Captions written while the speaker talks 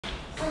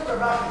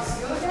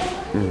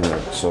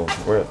So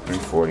we're at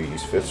 340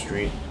 East 5th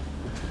Street.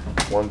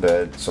 One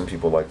bed. Some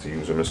people like to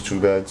use them as two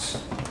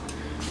beds.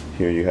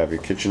 Here you have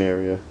your kitchen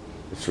area.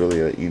 It's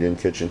really an eat-in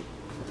kitchen.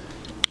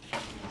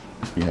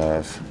 You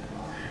have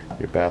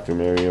your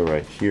bathroom area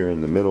right here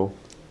in the middle,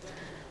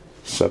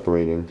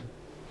 separating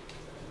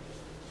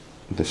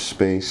the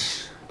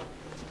space.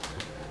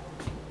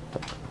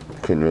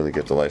 Couldn't really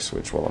get the light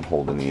switch while I'm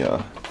holding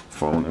the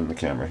phone and the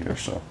camera here,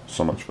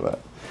 so much for that.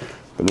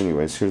 But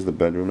anyways, here's the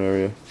bedroom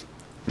area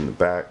in the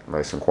back,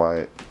 nice and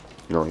quiet.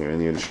 You don't hear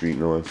any of the street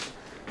noise.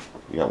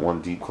 You got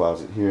one deep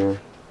closet here.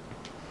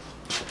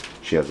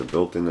 She has a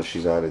built-in that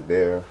she's added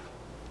there.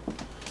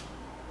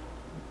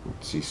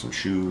 See some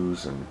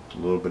shoes and a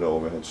little bit of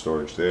overhead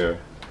storage there.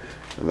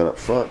 And then up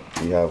front,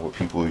 you have what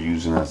people are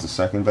using as the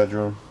second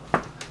bedroom.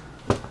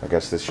 I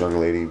guess this young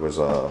lady was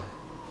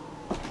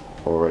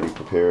already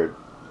prepared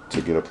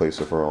to get a place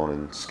of her own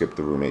and skip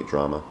the roommate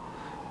drama,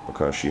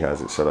 because she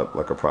has it set up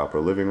like a proper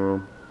living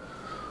room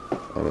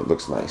and it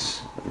looks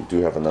nice. You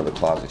do have another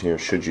closet here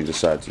should you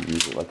decide to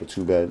use it like a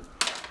two bed.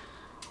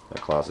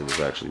 That closet is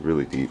actually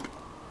really deep.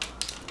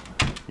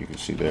 You can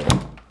see there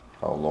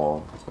how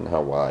long and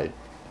how wide.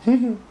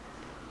 In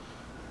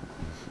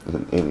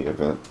any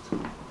event,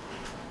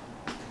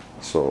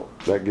 so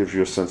that gives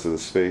you a sense of the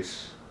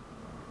space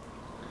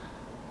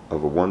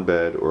of a one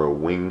bed or a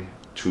wing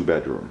two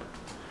bedroom.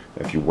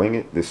 If you wing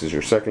it, this is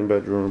your second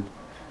bedroom,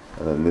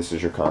 and then this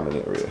is your common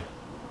area.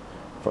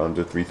 For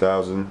under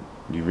 $3,000,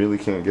 you really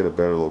can't get a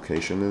better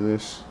location than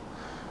this,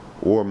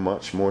 or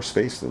much more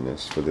space than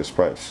this for this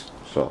price.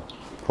 So,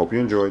 hope you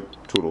enjoyed.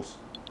 Toodles.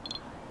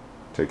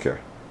 Take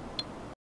care.